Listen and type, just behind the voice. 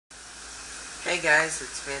Hey guys,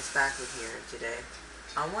 it's Vance Packwood here, and today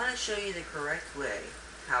I want to show you the correct way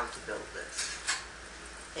how to build this.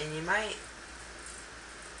 And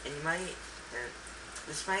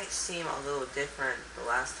this might seem a little different the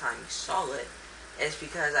last time you saw it. It's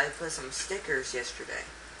because I put some stickers yesterday.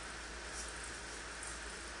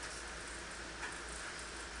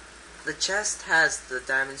 The chest has the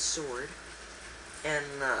diamond sword, and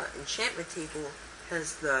the enchantment table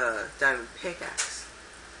has the diamond pickaxe.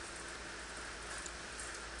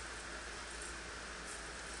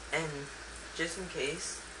 And just in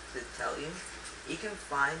case to tell you, you can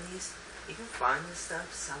find this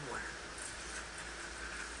stuff somewhere.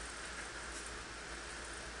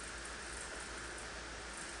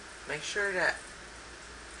 Make sure to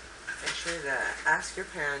ask your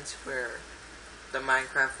parents where the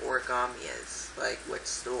Minecraft origami is, like which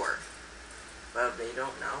store. But if they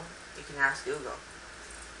don't know, you can ask Google.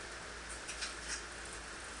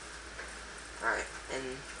 Alright,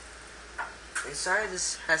 and sorry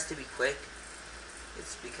this has to be quick.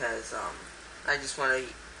 It's because I just wanted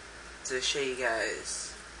to show you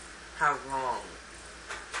guys how wrong,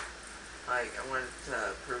 I wanted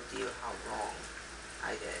to prove to you how wrong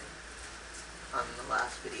I did on the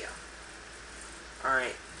last video.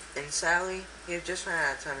 Alright, and sadly, we have just run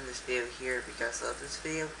out of time in this video here. Because of this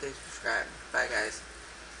video, please subscribe. Bye guys.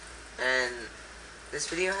 And this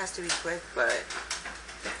video has to be quick, but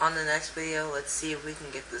on the next video, let's see if we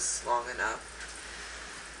can get this long enough.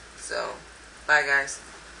 So, bye guys.